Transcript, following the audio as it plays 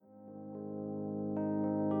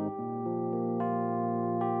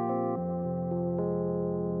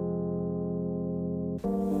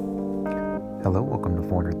Hello, welcome to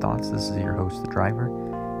 400 Thoughts. This is your host, The Driver,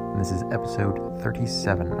 and this is episode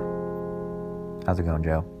 37. How's it going,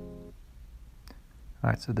 Joe?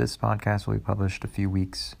 Alright, so this podcast will be published a few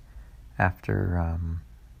weeks after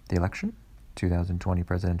the election, 2020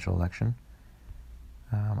 presidential election.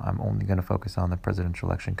 I'm only going to focus on the presidential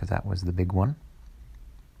election because that was the big one.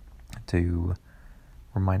 To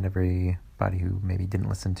remind everybody who maybe didn't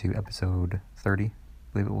listen to episode 30, I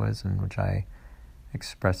believe it was, in which I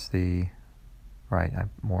expressed I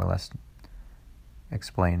more or less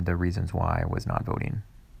explained the reasons why I was not voting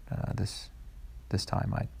this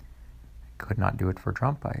time. I could not do it for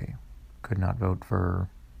Trump. I could not vote for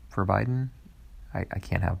Biden. I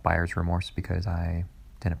can't have buyer's remorse because I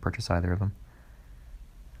didn't purchase either of them.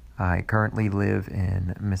 I currently live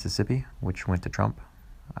in Mississippi, which went to Trump.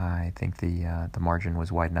 I think the margin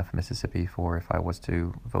was wide enough in Mississippi for if I was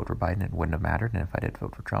to vote for Biden, it wouldn't have mattered. And if I did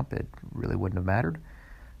vote for Trump, it really wouldn't have mattered.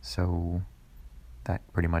 So that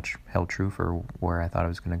pretty much held true for where I thought I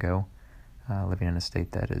was going to go, living in a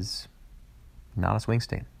state that is not a swing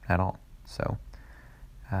state at all. So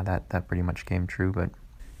that pretty much came true. But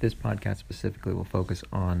this podcast specifically will focus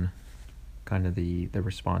on kind of the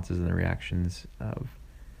responses and the reactions of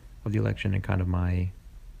the election and kind of my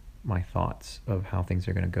thoughts of how things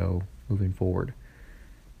are going to go moving forward.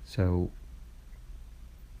 So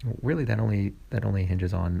really that only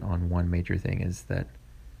hinges on one major thing, is that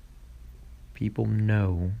people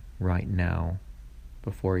know right now,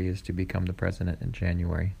 before he is to become the president in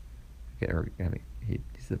January,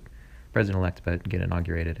 he's the president-elect, but get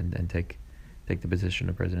inaugurated and take the position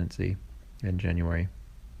of presidency in January,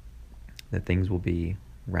 that things will be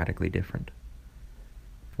radically different.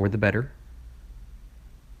 For the better.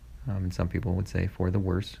 Some people would say for the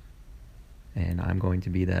worse. And I'm going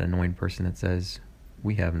to be that annoying person that says,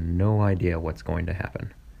 we have no idea what's going to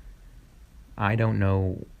happen. I don't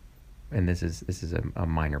know. And this is a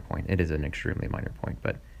minor point. It is an extremely minor point,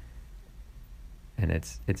 and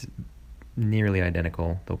it's nearly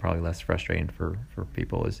identical, though probably less frustrating for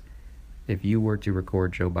people, is if you were to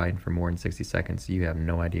record Joe Biden for more than 60 seconds, you have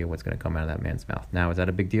no idea what's going to come out of that man's mouth. Now, is that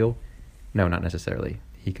a big deal? No, not necessarily.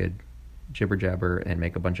 He could jibber jabber and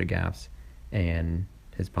make a bunch of gaffes, and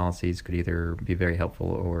his policies could either be very helpful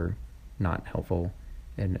or not helpful,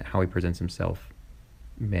 and how he presents himself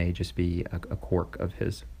may just be a quirk of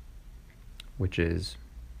his, which is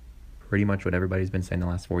pretty much what everybody's been saying the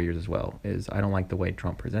last 4 years as well, is I don't like the way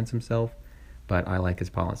Trump presents himself, but I like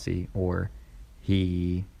his policy, or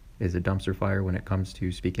he is a dumpster fire when it comes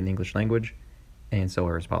to speaking the English language, and so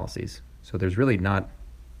are his policies. So there's really not,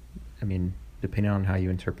 depending on how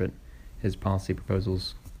you interpret his policy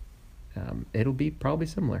proposals, it'll be probably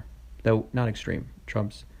similar, though not extreme.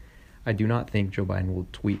 I do not think Joe Biden will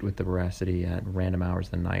tweet with the veracity at random hours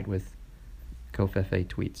of the night with covfefe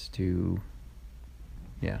tweets to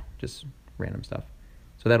just random stuff.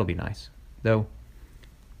 So that'll be nice. Though,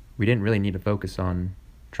 we didn't really need to focus on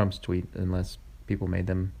Trump's tweet unless people made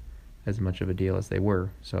them as much of a deal as they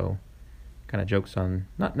were. So, kind of jokes on,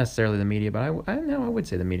 not necessarily the media, but I would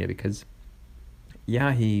say the media, because,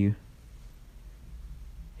 he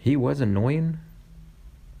was annoying,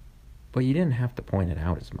 but you didn't have to point it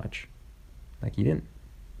out as much. Like, you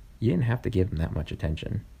didn't have to give him that much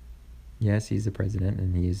attention. Yes, he's the president,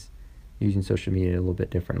 and he's using social media a little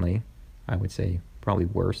bit differently. I would say probably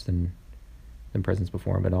worse than presidents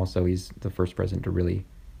before him, but also he's the first president to really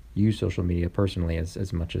use social media personally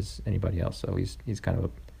as much as anybody else. So he's kind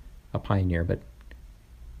of a pioneer, but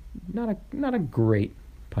not a great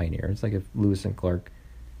pioneer. It's like if Lewis and Clark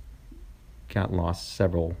got lost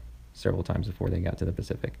several times before they got to the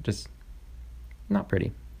Pacific. Just not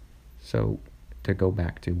pretty. So to go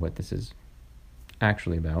back to what this is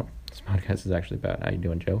actually about, this podcast is actually about, how you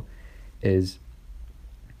doing, Joe? Is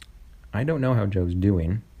I don't know how Joe's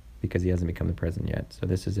doing because he hasn't become the president yet. So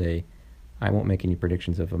this is I won't make any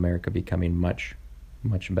predictions of America becoming much,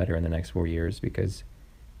 much better in the next 4 years, because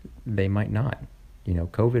they might not.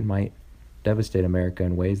 COVID might devastate America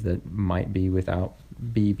in ways that might be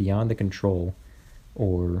beyond the control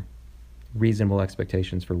or reasonable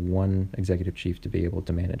expectations for one executive chief to be able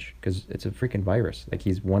to manage, because it's a freaking virus. Like,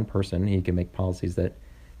 he's one person. He can make policies that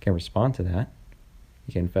can respond to that.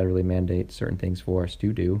 He can federally mandate certain things for us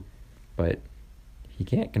to do, but he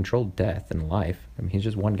can't control death and life. He's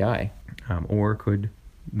just one guy. Or could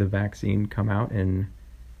the vaccine come out in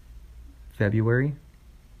February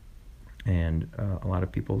and a lot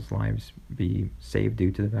of people's lives be saved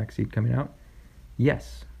due to the vaccine coming out?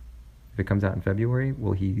 Yes. If it comes out in February,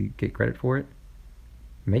 will he get credit for it?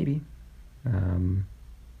 Maybe.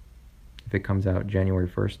 If it comes out January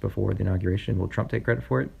 1st before the inauguration, will Trump take credit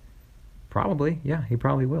for it? Probably. Yeah, he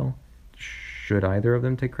probably will. should either of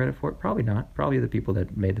them take credit for it? Probably not. Probably the people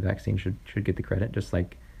that made the vaccine should get the credit, just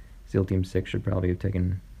like SEAL Team 6 should probably have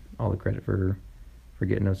taken all the credit for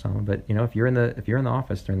getting Osama. But, if you're in the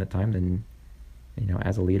office during that time, then,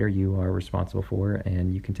 as a leader, you are responsible for,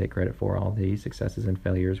 and you can take credit for all the successes and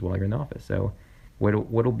failures while you're in the office. So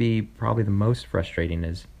what'll be probably the most frustrating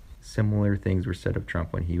is similar things were said of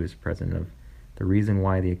Trump when he was president. Of the reason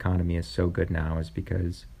why the economy is so good now is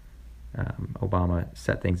because Obama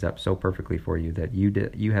set things up so perfectly for you that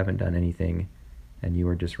you haven't done anything, and you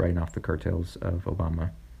are just riding off the coattails of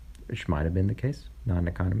Obama, which might have been the case, not an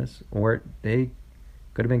economist, or they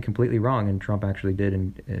could have been completely wrong, and Trump actually did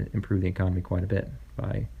improve the economy quite a bit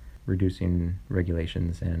by reducing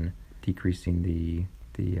regulations and decreasing the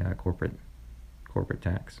corporate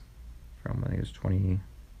tax from, I think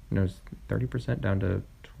it was 30% down to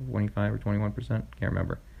 25 or 21%. Can't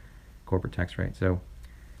remember corporate tax rate. So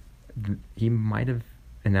he might have,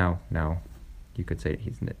 and now you could say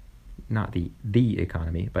he's not the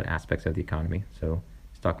economy, but aspects of the economy. So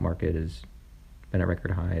stock market has been at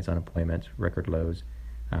record highs, unemployment record lows,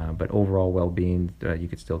 but overall well-being, you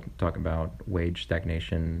could still talk about wage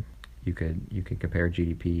stagnation. You could compare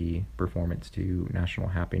GDP performance to national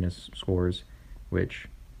happiness scores, which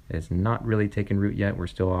has not really taken root yet. We're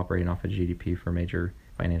still operating off of GDP for major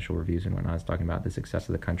financial reviews and whatnot. I was talking about the success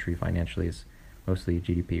of the country financially is mostly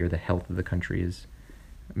GDP, or the health of the country is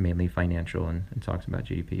mainly financial, and talks about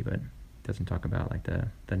GDP, but doesn't talk about like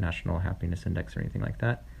the national happiness index or anything like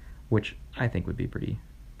that, which I think would be pretty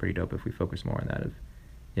dope if we focus more on that. Of,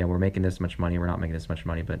 we're making this much money, we're not making this much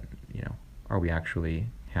money, but are we actually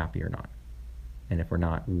happy or not? And if we're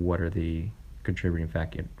not, what are the contributing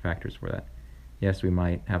factors for that? Yes, we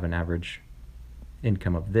might have an average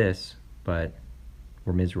income of this, but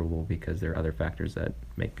we're miserable because there are other factors that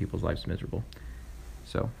make people's lives miserable.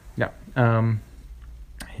 So, yeah.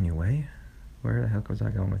 Anyway, where the heck was I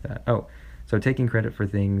going with that? Oh, so taking credit for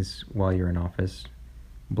things while you're in office,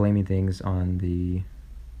 blaming things on the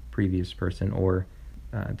previous person, or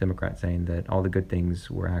Democrat saying that all the good things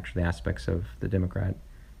were actually aspects of the Democrat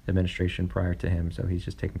administration prior to him, so he's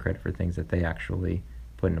just taking credit for things that they actually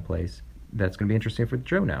put into place. That's going to be interesting for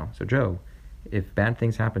Joe now. So Joe, if bad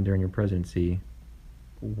things happen during your presidency,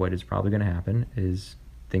 what is probably going to happen is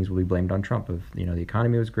things will be blamed on Trump. Of the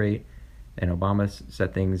economy was great, and Obama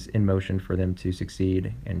set things in motion for them to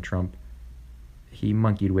succeed, and Trump, he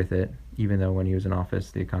monkeyed with it, even though when he was in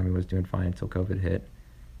office the economy was doing fine until COVID hit.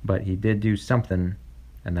 But he did do something,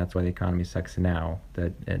 and that's why the economy sucks now.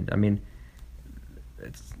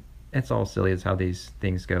 It's all silly as how these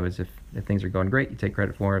things go. Is if things are going great, you take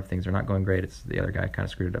credit for it. If things are not going great, it's the other guy kind of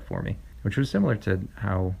screwed it up for me. Which was similar to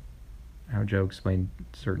how Joe explained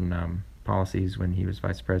certain policies when he was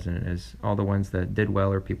vice president. Is all the ones that did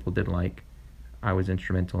well or people did like, I was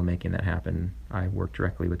instrumental in making that happen. I worked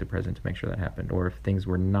directly with the president to make sure that happened. Or if things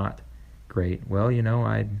were not great, well,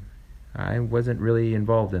 I wasn't really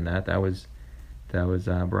involved in that. That was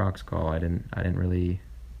Barack's call. I didn't really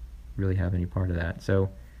have any part of that. So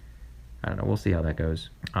I don't know. We'll see how that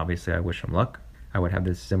goes. Obviously, I wish him luck. I would have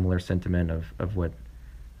this similar sentiment of what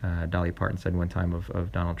Dolly Parton said one time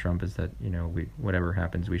of Donald Trump, is that whatever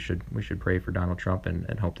happens, we should pray for Donald Trump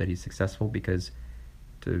and hope that he's successful, because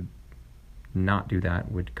to not do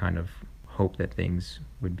that would kind of hope that things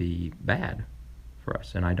would be bad for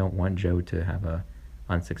us. And I don't want Joe to have a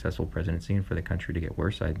unsuccessful presidency and for the country to get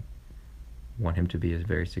worse. I want him to be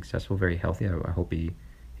very successful, very healthy. I hope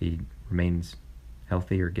he remains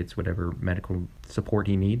healthy or gets whatever medical support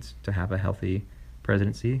he needs to have a healthy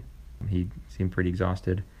presidency. He seemed pretty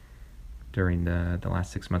exhausted during the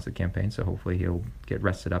last 6 months of campaign, so hopefully he'll get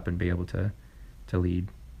rested up and be able to lead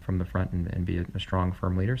from the front and be a strong,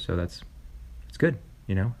 firm leader. So it's good.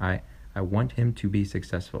 I want him to be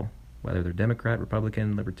successful, whether they're Democrat,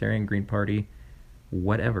 Republican, Libertarian, Green Party,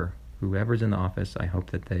 whatever. Whoever's in the office, I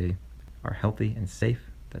hope that they are healthy and safe,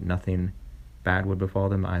 that nothing bad would befall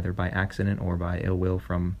them, either by accident or by ill will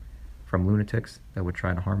from lunatics that would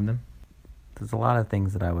try to harm them. There's a lot of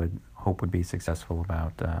things that I would hope would be successful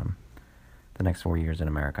about the next 4 years in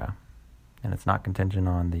America. And it's not contingent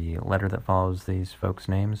on the letter that follows these folks'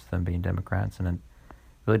 names, them being Democrats. And it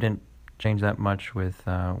really didn't change that much with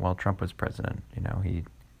while Trump was president. He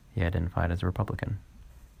identified as a Republican.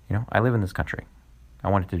 I live in this country. I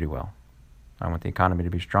want it to do well. I want the economy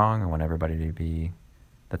to be strong. I want everybody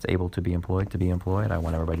that's able to be employed. I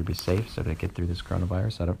want everybody to be safe so to get through this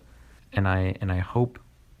coronavirus. I hope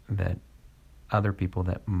that other people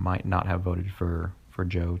that might not have voted for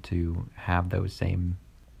Joe to have those same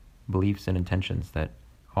beliefs and intentions, that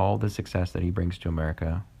all the success that he brings to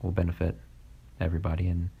America will benefit everybody,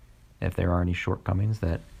 and if there are any shortcomings,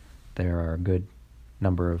 that there are a good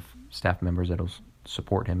number of staff members that will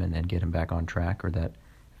support him and get him back on track, or that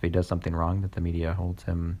if he does something wrong, that the media holds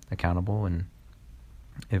him accountable. And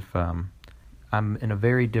if I'm in a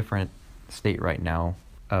very different state right now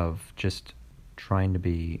of just trying to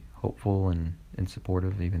be hopeful and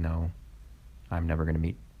supportive, even though I'm never going to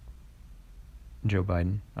meet Joe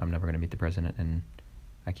Biden. I'm never going to meet the president, and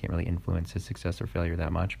I can't really influence his success or failure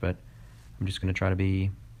that much, but I'm just going to try to be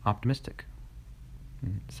optimistic.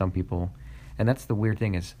 Some people, and that's the weird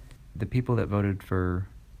thing, is the people that voted for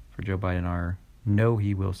Joe Biden know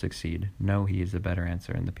he will succeed, know he is the better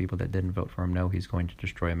answer, and the people that didn't vote for him know he's going to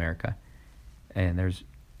destroy America. And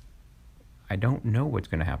I don't know what's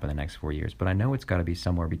going to happen the next 4 years, but I know it's got to be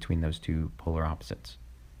somewhere between those two polar opposites.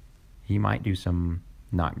 He might do some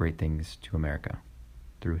not great things to America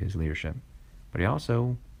through his leadership, but he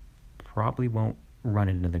also probably won't run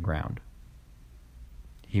it into the ground.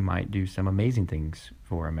 He might do some amazing things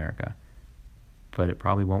for America, but it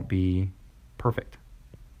probably won't be perfect.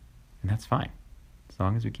 And that's fine. As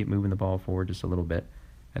long as we keep moving the ball forward just a little bit,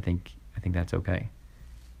 I think that's okay.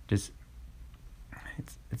 Just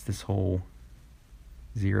it's this whole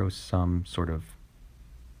zero-sum sort of,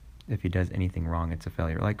 if he does anything wrong, it's a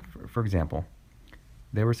failure. Like, for example,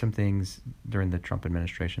 there were some things during the Trump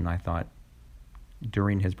administration I thought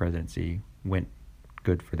during his presidency went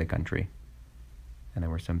good for the country. And there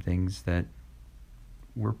were some things that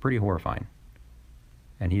were pretty horrifying.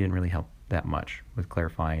 And he didn't really help that much with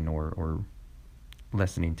clarifying or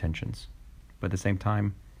lessening tensions. But at the same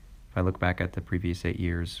time, if I look back at the previous 8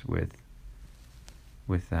 years with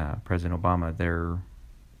President Obama,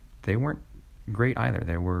 they weren't great either.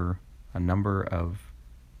 There were a number of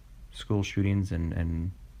school shootings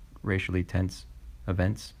and racially tense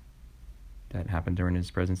events that happened during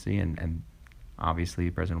his presidency, and obviously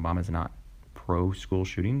President Obama is not pro school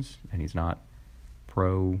shootings, and he's not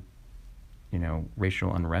pro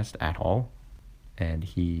racial unrest at all, and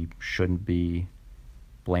he shouldn't be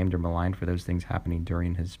blamed or maligned for those things happening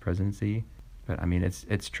during his presidency. But I mean,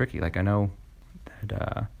 it's tricky. Like, I know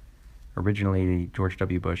that originally George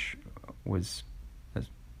W. Bush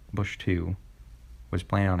Bush 2 was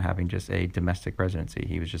planning on having just a domestic presidency.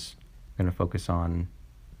 He was just going to focus on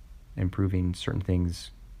improving certain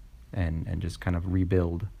things and just kind of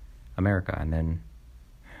rebuild America. And then,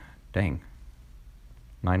 dang,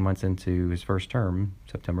 9 months into his first term,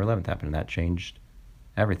 September 11th happened, and that changed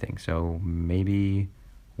everything. So maybe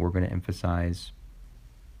we're going to emphasize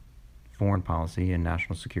foreign policy and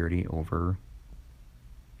national security over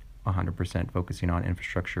 100% focusing on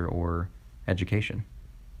infrastructure or education.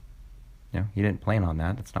 He didn't plan on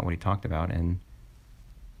that. That's not what he talked about, and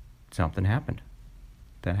something happened.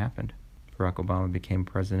 That happened. Barack Obama became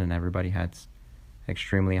president, and everybody had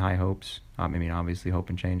extremely high hopes. I mean, obviously, hope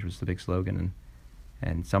and change was the big slogan,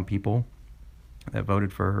 and some people that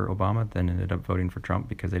voted for Obama then ended up voting for Trump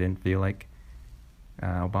because they didn't feel like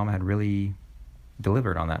Obama had really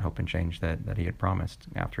delivered on that hope and change that he had promised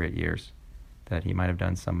after 8 years. That he might have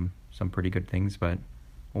done some pretty good things, but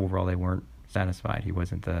overall they weren't satisfied. He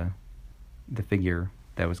wasn't the figure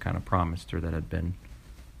that was kind of promised or that had been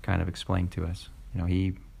kind of explained to us.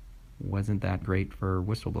 He wasn't that great for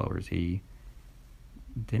whistleblowers. He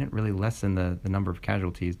didn't really lessen the number of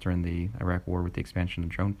casualties during the Iraq War with the expansion of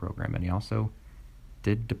the drone program, and he also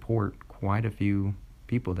did deport quite a few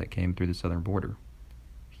people that came through the southern border.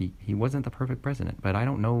 He wasn't the perfect president, but I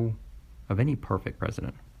don't know of any perfect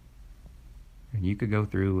president. You could go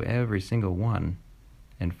through every single one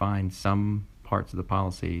and find some parts of the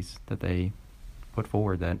policies that they put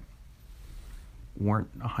forward that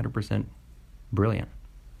weren't 100% brilliant.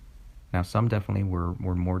 Now, some definitely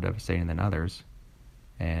were more devastating than others,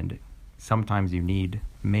 and sometimes you need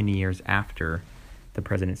many years after the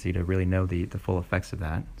presidency to really know the full effects of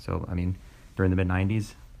that. So, I mean, during the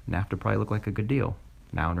mid-90s, NAFTA probably looked like a good deal.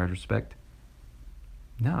 Now, in retrospect,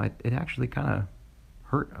 no, it actually kind of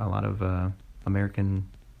hurt a lot of American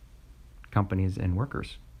companies and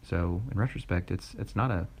workers. So in retrospect, it's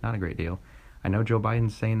not a great deal. I know Joe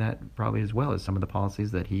Biden's saying that probably as well as some of the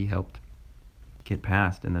policies that he helped get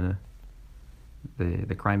passed, and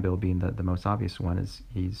the crime bill being the most obvious one, is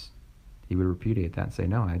he would repudiate that and say,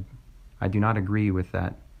 no, I do not agree with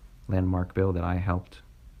that landmark bill that I helped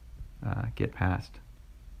get passed.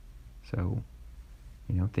 So,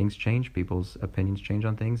 things change, people's opinions change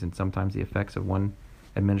on things, and sometimes the effects of one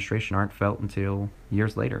administration aren't felt until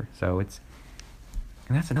years later. So and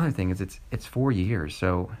that's another thing, is it's 4 years.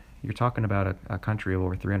 So you're talking about a country of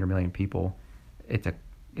over 300 million people. It's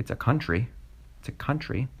a country. It's a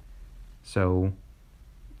country. So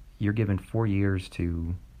you're given 4 years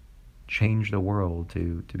to change the world,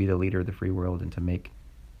 to be the leader of the free world, and to make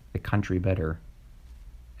the country better.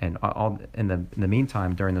 And all in the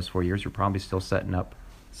meantime, during those 4 years, we're probably still setting up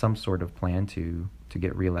some sort of plan to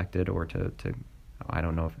get reelected or to I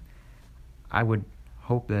don't know if I would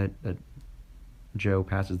hope that Joe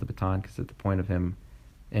passes the baton, because at the point of him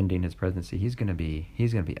ending his presidency, he's gonna be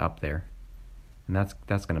up there, and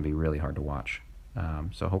that's gonna be really hard to watch.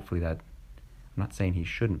 So hopefully that, I'm not saying he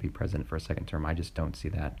shouldn't be president for a second term. I just don't see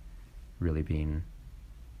that really being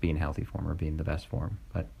healthy for him or being the best for him.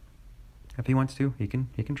 But if he wants to, he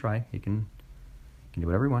can try. He can do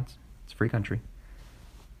whatever he wants. It's a free country.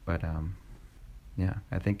 But yeah,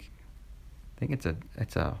 I think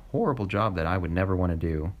it's a horrible job that I would never want to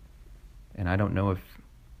do, and I don't know if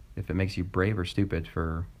it makes you brave or stupid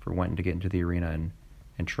for wanting to get into the arena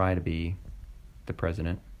and try to be the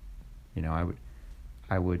president. You know,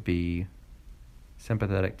 I would be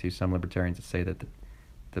sympathetic to some libertarians that say that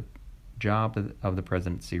the job of the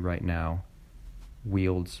presidency right now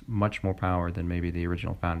wields much more power than maybe the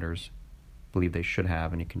original founders believe they should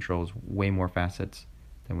have, and he controls way more facets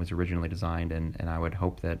than was originally designed. And I would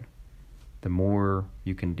hope that the more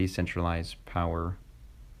you can decentralize power,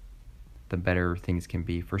 the better things can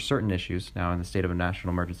be for certain issues. Now, in the state of a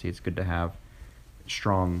national emergency, it's good to have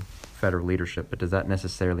strong federal leadership, but does that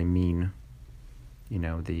necessarily mean, you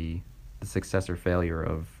know, the success or failure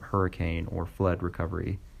of hurricane or flood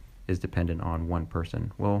recovery is dependent on one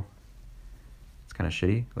person? Well, it's kind of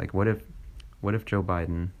shitty. Like, what if Joe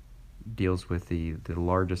Biden deals with the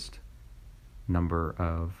largest number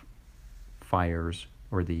of fires,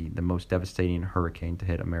 or the most devastating hurricane to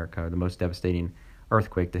hit America, or the most devastating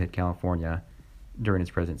earthquake to hit California during his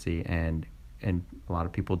presidency, and a lot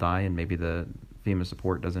of people die, and maybe the FEMA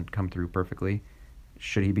support doesn't come through perfectly?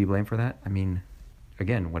 Should he be blamed for that? I mean,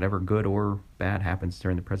 again, whatever good or bad happens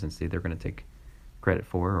during the presidency, they're going to take credit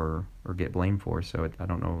for or get blamed for. So I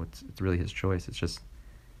don't know. It's really his choice. It's just,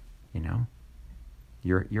 you know,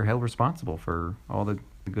 you're held responsible for all the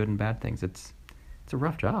good and bad things. It's a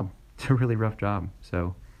rough job. It's a really rough job.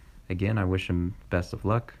 So again, I wish him best of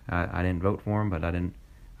luck. I didn't vote for him, but I didn't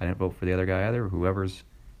vote for the other guy either. Whoever's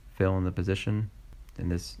filling the position in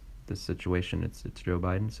this situation, it's Joe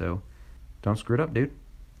Biden. So don't screw it up, dude.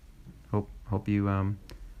 Hope you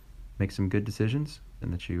make some good decisions,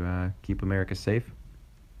 and that you keep America safe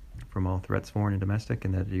from all threats, foreign and domestic,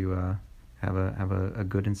 and that you have a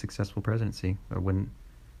good and successful presidency. I wouldn't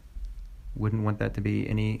want that to be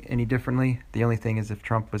any differently. The only thing is, if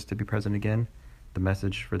Trump was to be president again, the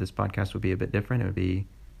message for this podcast would be a bit different. It would be,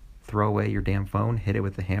 throw away your damn phone, hit it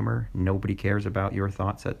with the hammer. Nobody cares about your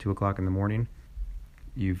thoughts at 2:00 in the morning.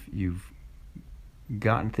 You've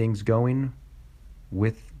gotten things going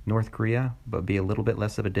with North Korea, but be a little bit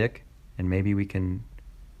less of a dick, and maybe we can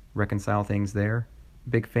reconcile things there.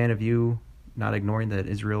 Big fan of you not ignoring that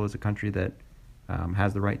Israel is a country that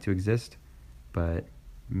has the right to exist, but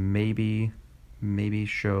maybe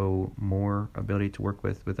show more ability to work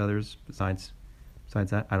with others besides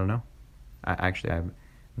that. I don't know. I have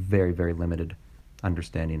very, very limited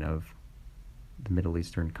understanding of the Middle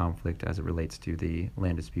Eastern conflict as it relates to the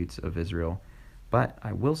land disputes of Israel, but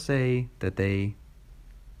I will say that they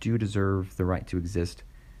do deserve the right to exist,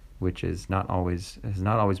 which has not always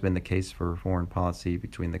been the case for foreign policy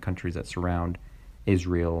between the countries that surround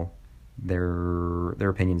Israel. Their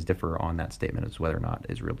opinions differ on that statement as whether or not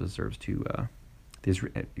Israel deserves to.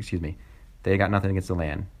 They got nothing against the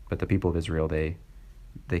land, but the people of Israel, they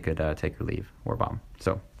could take or leave or bomb.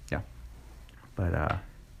 So yeah, but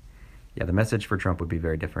yeah, the message for Trump would be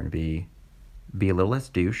very different. Be a little less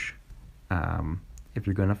douche. If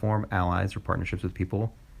you're going to form allies or partnerships with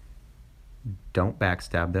people, don't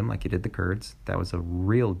backstab them like you did the Kurds. That was a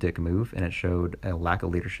real dick move, and it showed a lack of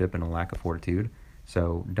leadership and a lack of fortitude.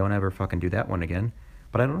 So don't ever fucking do that one again.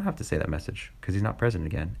 But I don't have to say that message, because he's not president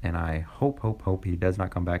again. And I hope he does not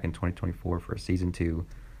come back in 2024 for a season 2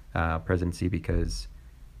 presidency, because,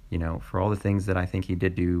 you know, for all the things that I think he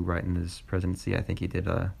did do right in his presidency, I think he did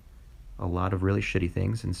a lot of really shitty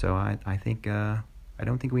things. And so I think I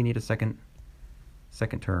don't think we need a second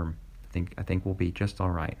term. I think we'll be just all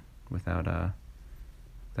right without a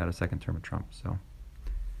second term of Trump. So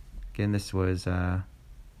again, this was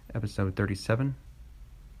episode 37.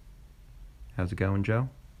 How's it going, Joe?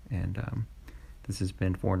 And this has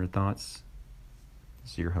been 400 Thoughts.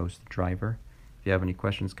 This is your host, The Driver. If you have any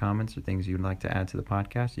questions, comments, or things you'd like to add to the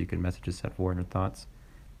podcast, you can message us at 400 Thoughts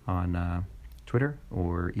on Twitter,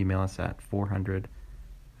 or email us at 400,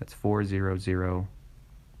 that's 400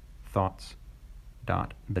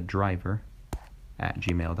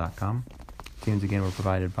 thoughts.thedriver@gmail.com. Tunes again were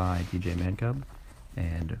provided by DJ Mancub.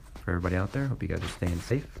 And for everybody out there, hope you guys are staying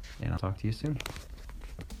safe, and I'll talk to you soon.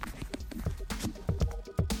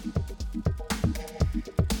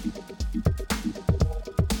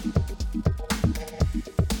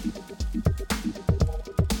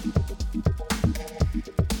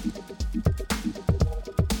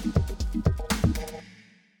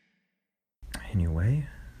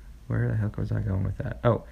 fuck was I going with that? Oh,